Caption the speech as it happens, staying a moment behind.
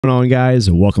What's going on,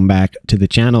 guys? Welcome back to the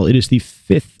channel. It is the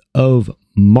 5th of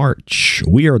March.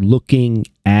 We are looking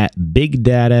at big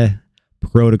data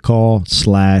protocol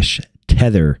 /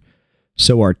 tether.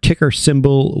 So our ticker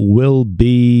symbol will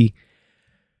be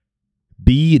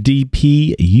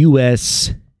Bdpusdt,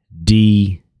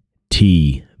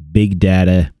 big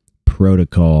data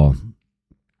protocol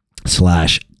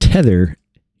 / tether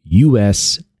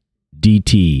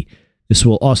USDT. This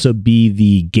will also be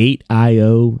the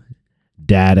Gate.io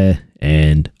data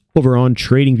and over on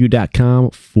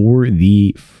tradingview.com for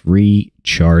the free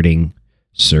charting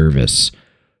service.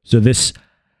 So this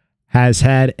has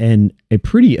had a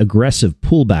pretty aggressive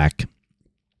pullback,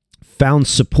 found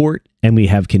support, and we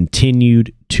have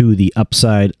continued to the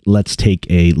upside. Let's take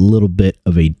a little bit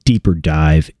of a deeper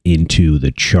dive into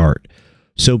the chart.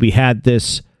 So we had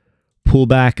this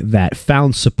pullback that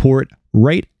found support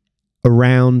right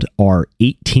around our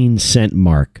 18-cent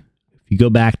mark. If you go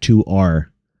back to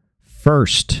our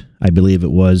first, I believe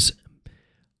it was,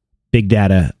 big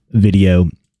data video,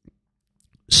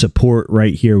 support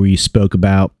right here we spoke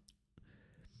about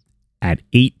at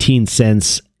 18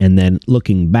 cents, and then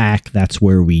looking back, that's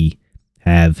where we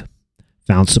have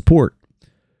found support.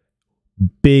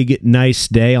 Big, nice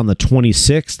day on the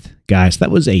 26th. Guys,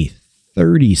 that was a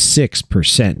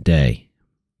 36% day.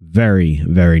 Very,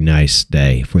 very nice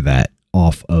day for that,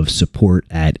 off of support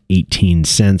at 18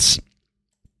 cents.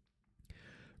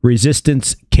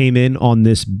 Resistance came in on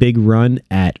this big run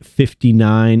at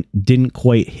 59. Didn't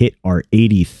quite hit our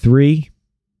 83,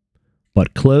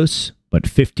 but close. But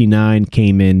 59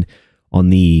 came in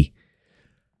on the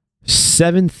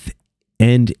 7th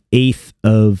and 8th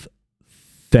of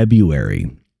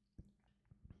February.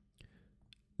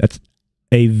 That's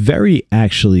a very,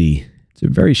 it's a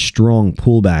very strong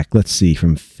pullback. Let's see,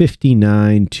 from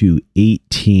 59 to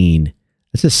 18.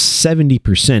 That's a 70%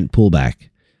 pullback.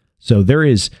 So there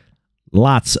is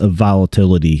lots of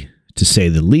volatility, to say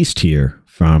the least, here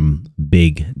from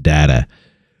big data.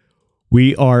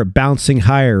 We are bouncing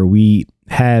higher. We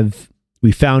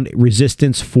found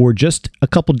resistance for just a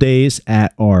couple days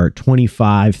at our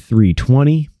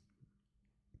 25,320.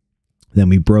 Then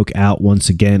we broke out once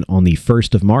again on the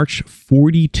 1st of March,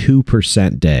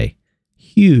 42% day.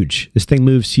 Huge. This thing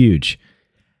moves huge.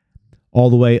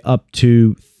 All the way up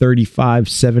to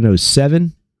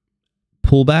 35,707.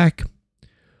 Pullback.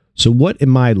 So what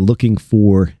am I looking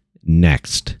for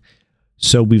next?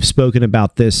 So we've spoken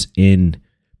about this in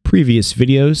previous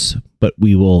videos, but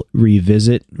we will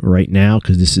revisit right now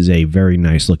because this is a very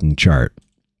nice looking chart.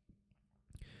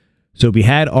 So we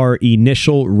had our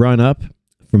initial run up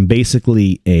from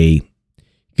basically you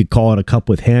could call it a cup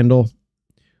with handle.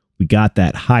 We got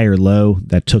that higher low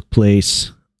that took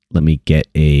place. Let me get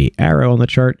a arrow on the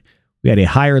chart. We had a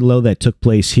higher low that took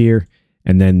place here.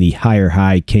 And then the higher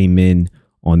high came in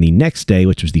on the next day,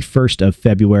 which was the 1st of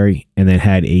February, and then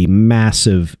had a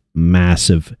massive,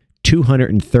 massive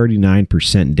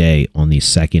 239% day on the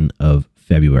 2nd of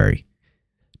February.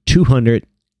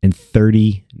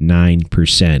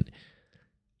 239%.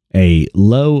 A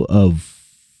low of,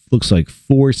 looks like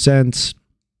 4 cents,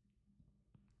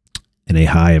 and a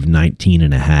high of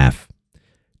 19.5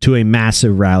 to a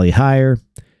massive rally higher.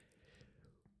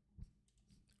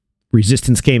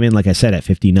 Resistance came in, like I said, at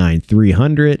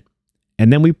 59,300.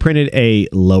 And then we printed a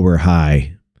lower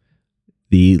high.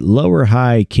 The lower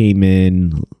high came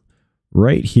in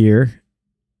right here,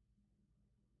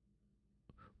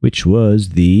 which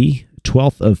was the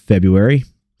 12th of February.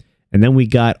 And then we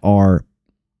got our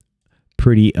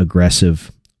pretty aggressive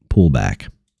pullback.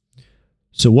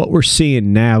 So what we're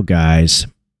seeing now, guys,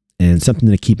 and something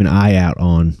to keep an eye out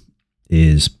on,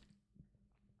 is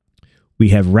we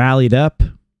have rallied up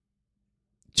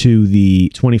to the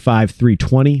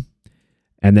 25,320,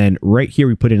 and then right here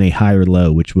we put in a higher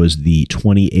low, which was the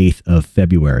 28th of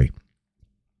February.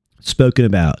 Spoken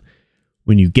about,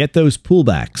 when you get those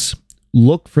pullbacks,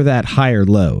 look for that higher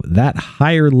low. That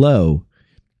higher low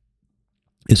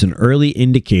is an early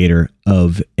indicator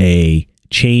of a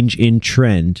change in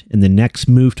trend, and the next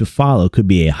move to follow could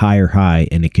be a higher high,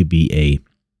 and it could be a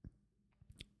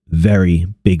very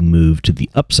big move to the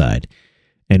upside.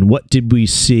 And what did we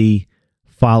see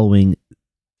following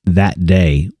that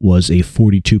day? Was a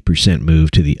 42%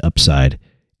 move to the upside,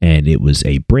 and it was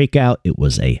a breakout. It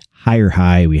was a higher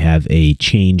high. We have a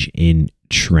change in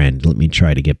trend. Let me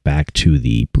try to get back to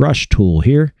the brush tool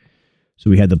here.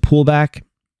 So we had the pullback,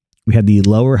 we had the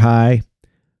lower high,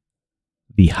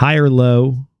 the higher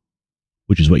low,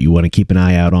 which is what you want to keep an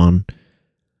eye out on,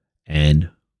 and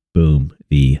boom,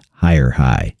 the higher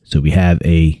high. So we have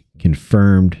a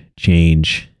confirmed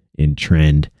change in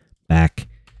trend back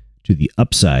to the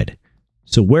upside.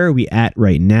 So where are we at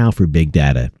right now for big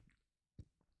data?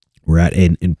 We're at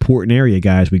an important area,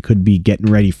 guys. We could be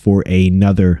getting ready for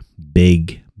another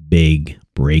big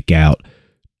breakout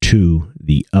to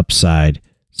the upside,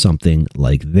 something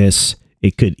like this.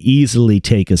 It could easily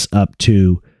take us up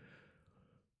to,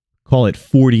 call it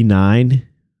 49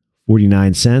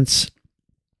 cents,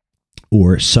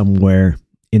 or somewhere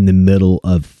in the middle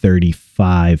of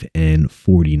 35 and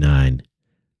 49.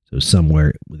 So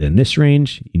somewhere within this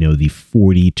range, you know, the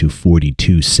 40 to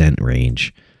 42 cent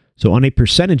range. So on a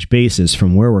percentage basis,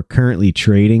 from where we're currently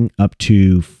trading up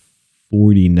to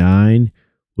 49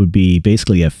 would be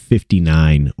basically a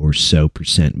 59 or so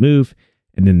percent move.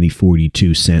 And then the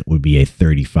 42 cent would be a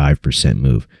 35%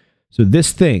 move. So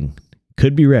this thing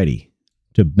could be ready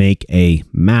to make a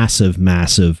massive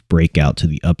breakout to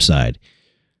the upside.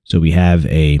 So we have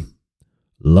a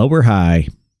lower high,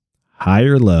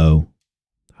 higher low,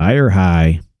 higher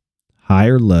high,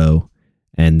 higher low.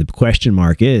 And the question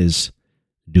mark is,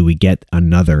 do we get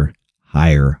another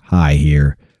higher high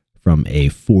here from a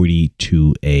 40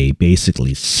 to a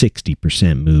basically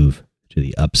 60% move to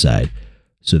the upside?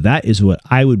 So that is what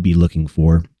I would be looking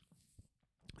for.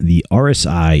 The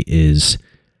RSI is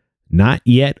not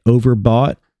yet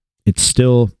overbought. It's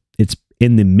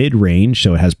in the mid range,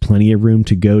 so it has plenty of room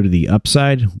to go to the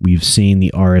upside. We've seen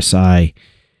the RSI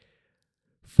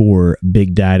for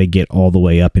big data get all the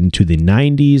way up into the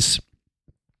 90s.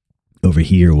 Over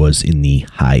here was in the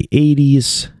high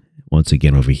 80s. Once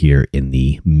again, over here in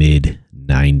the mid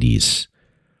 90s.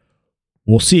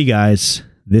 We'll see, guys.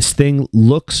 This thing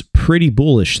looks pretty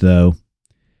bullish, though,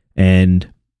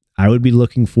 and I would be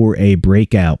looking for a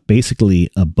breakout. Basically,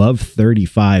 above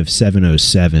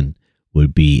 35,707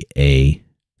 would be a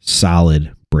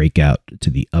solid breakout to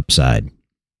the upside.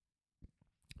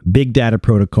 Big data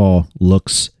protocol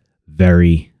looks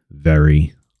very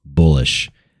bullish.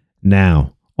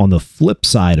 Now, on the flip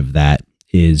side of that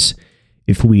is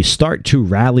if we start to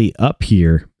rally up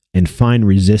here and find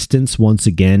resistance once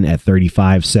again at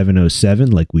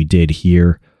 35,707 like we did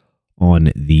here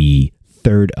on the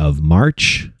 3rd of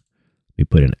March. Let me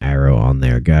put an arrow on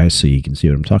there, guys, so you can see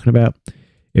what I'm talking about.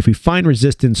 If we find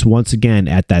resistance once again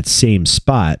at that same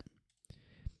spot,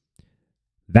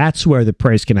 that's where the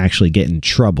price can actually get in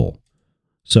trouble.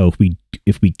 So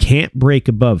if we can't break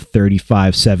above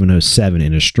 35,707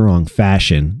 in a strong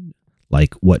fashion,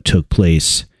 like what took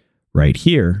place right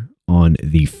here on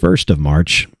the 1st of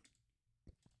March,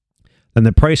 then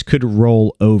the price could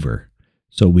roll over.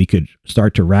 So we could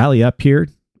start to rally up here,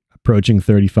 approaching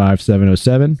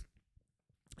 35,707,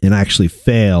 and actually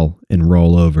fail and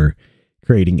roll over,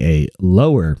 creating a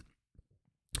lower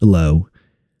low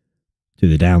to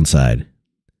the downside.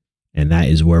 And that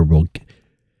is where we're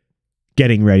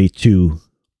getting ready to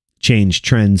change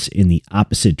trends in the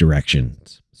opposite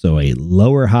directions. So a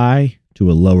lower high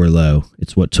to a lower low.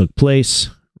 It's what took place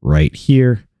right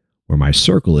here where my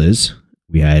circle is.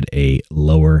 We had a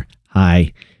lower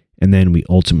high, and then we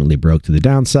ultimately broke to the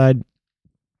downside,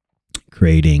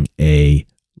 creating a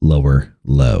lower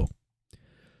low.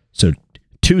 So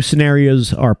two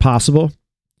scenarios are possible.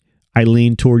 I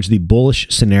lean towards the bullish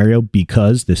scenario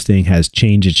because this thing has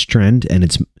changed its trend and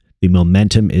the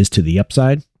momentum is to the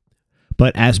upside.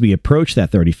 But as we approach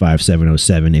that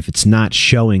 35,707, if it's not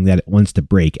showing that it wants to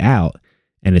break out,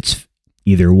 and it's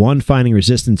either one, finding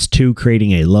resistance, two,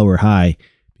 creating a lower high,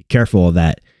 be careful of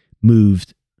that move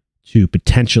to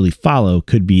potentially follow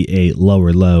could be a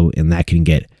lower low, and that can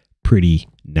get pretty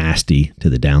nasty to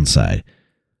the downside.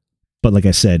 But like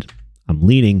I said, I'm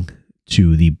leaning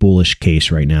to the bullish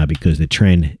case right now because the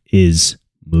trend is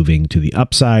moving to the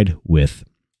upside with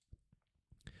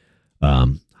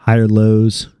higher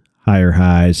lows, higher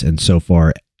highs, and so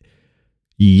far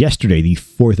yesterday, the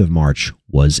 4th of March,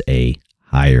 was a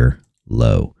higher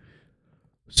low.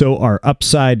 So our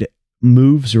upside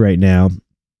moves right now,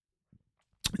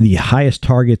 the highest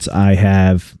targets I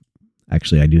have,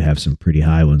 actually I do have some pretty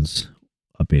high ones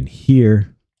up in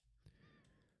here.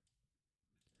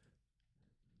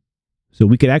 So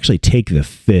we could actually take the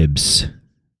fibs.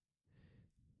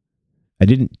 I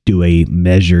didn't do a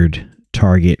measured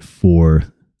target for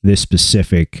this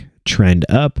specific trend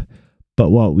up, but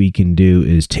what we can do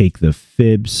is take the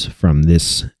fibs from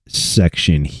this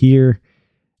section here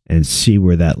and see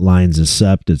where that lines us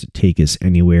up. Does it take us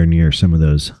anywhere near some of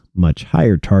those much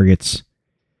higher targets?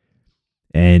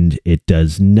 And it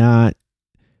does not.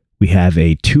 We have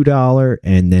a $2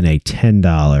 and then a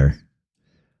 $10.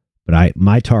 But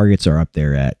my targets are up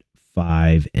there at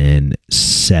 5 and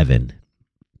 7.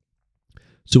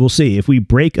 So we'll see if we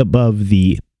break above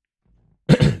the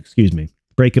excuse me,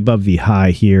 break above the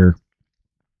high here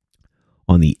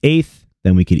on the 8th,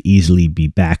 then we could easily be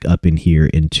back up in here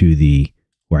into the,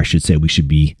 or I should say we could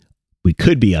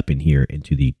be up in here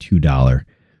into the $2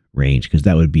 range, because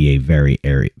that would be a very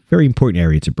important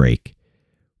area to break,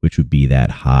 which would be that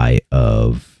high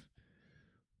of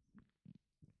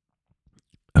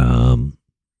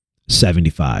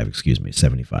 75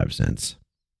 cents.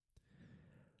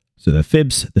 So the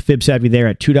fibs have you there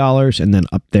at $2, and then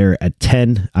up there at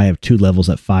 10. I have two levels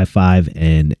at 5.5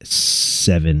 and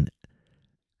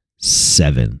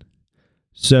 7.7.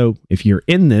 So if you're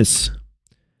in this,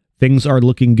 things are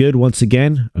looking good once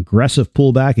again. Aggressive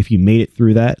pullback. If you made it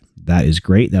through that, that is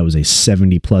great. That was a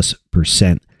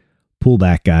 70+%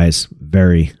 pullback, guys.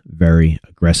 Very, very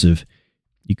aggressive.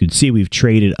 You can see we've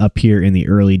traded up here in the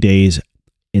early days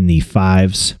in the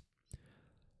 5s.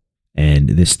 And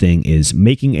this thing is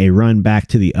making a run back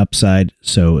to the upside.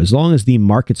 So as long as the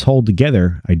markets hold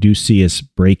together, I do see us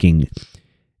breaking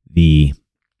the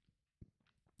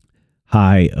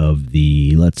high of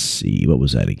the, let's see, what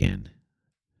was that again?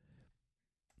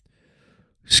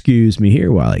 Excuse me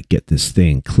here while I get this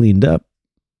thing cleaned up.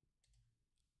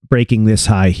 Breaking this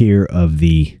high here of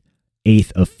the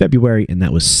 8th of February, and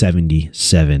that was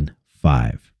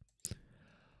 77.5.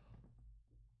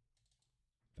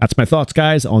 That's my thoughts,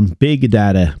 guys, on Big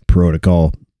Data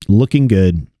Protocol. Looking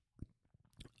good.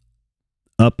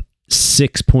 Up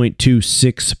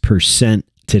 6.26%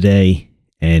 today,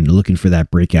 and looking for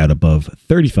that breakout above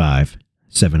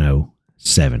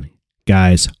 35,707.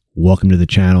 Guys, welcome to the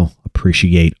channel.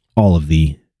 Appreciate all of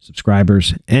the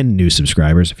subscribers and new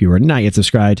subscribers. If you are not yet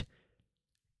subscribed,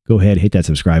 go ahead, hit that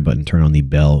subscribe button, turn on the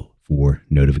bell for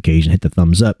notification, hit the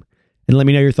thumbs up, and let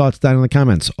me know your thoughts down in the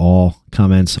comments. All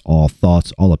comments, all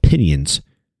thoughts, all opinions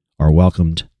are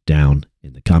welcomed down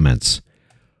in the comments.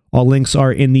 All links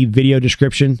are in the video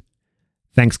description.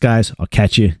 Thanks, guys. I'll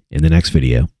catch you in the next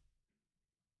video.